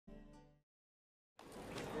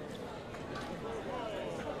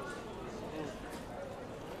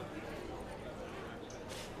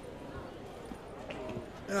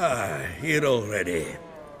Here already.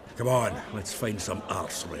 Come on, let's find some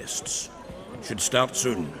arse rests. Should start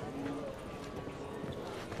soon.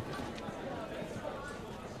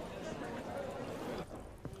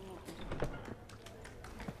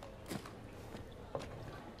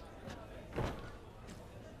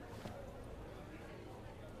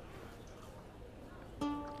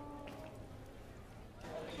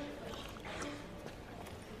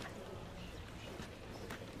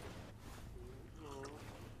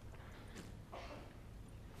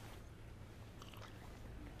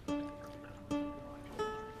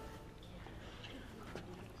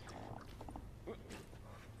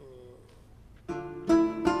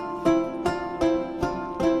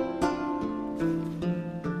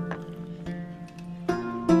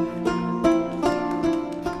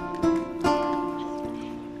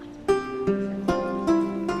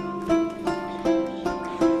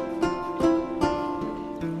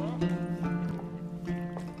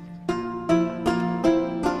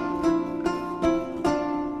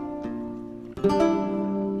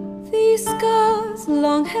 These scars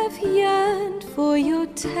long have yearned for your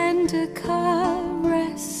tender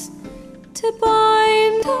caress, to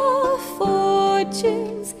bind our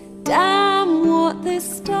fortunes. Damn what the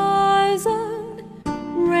stars own.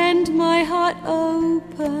 Rend my heart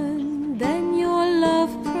open, then your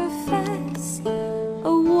love profess,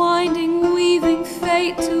 a winding, weaving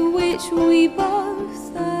fate to which we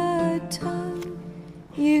both atone.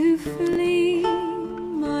 You flee,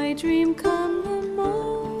 my dream come the morning.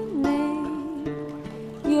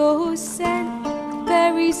 Your scent,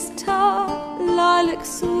 berries tart, lilac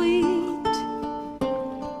sweet,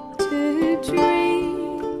 to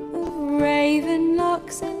dream of raven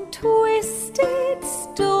locks and twisted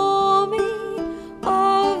stormy,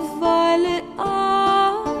 of violet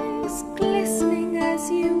eyes glistening as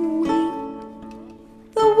you weep.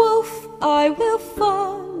 The wolf I will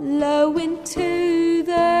follow into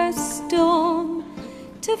the storm,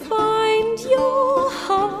 to find your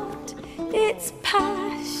heart, its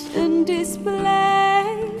passion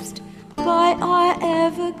displaced by our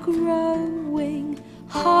ever-growing,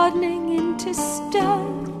 hardening into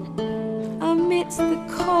stone. Amidst the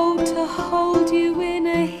cold, to hold you in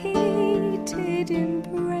a heated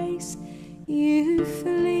embrace. You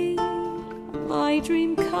flee, my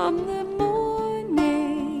dream come the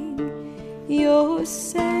morning. Your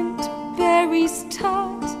scent, berries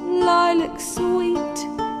tart, lilac sweet,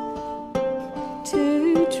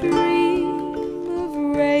 to dream of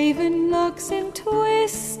raven locks and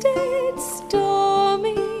twisted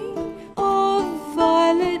stormy, of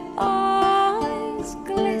violet eyes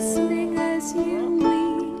glistening as you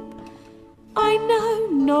weep. I know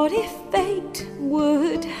not if fate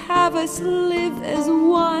would have us live as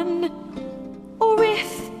one, or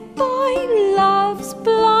if by love's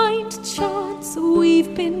blind chance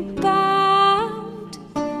we've been bound.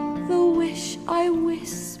 The wish I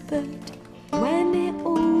whispered when it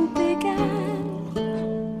all began,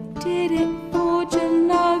 did it forge a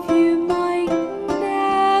love you might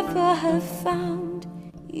never have found.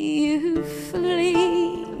 You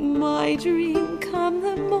flee, my dream come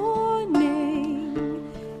the morning.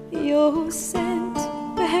 Your scent,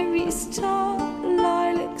 berries tart,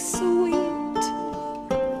 lilac sweet,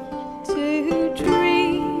 to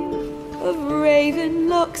dream of raven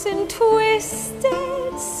locks and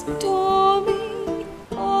twisted storm.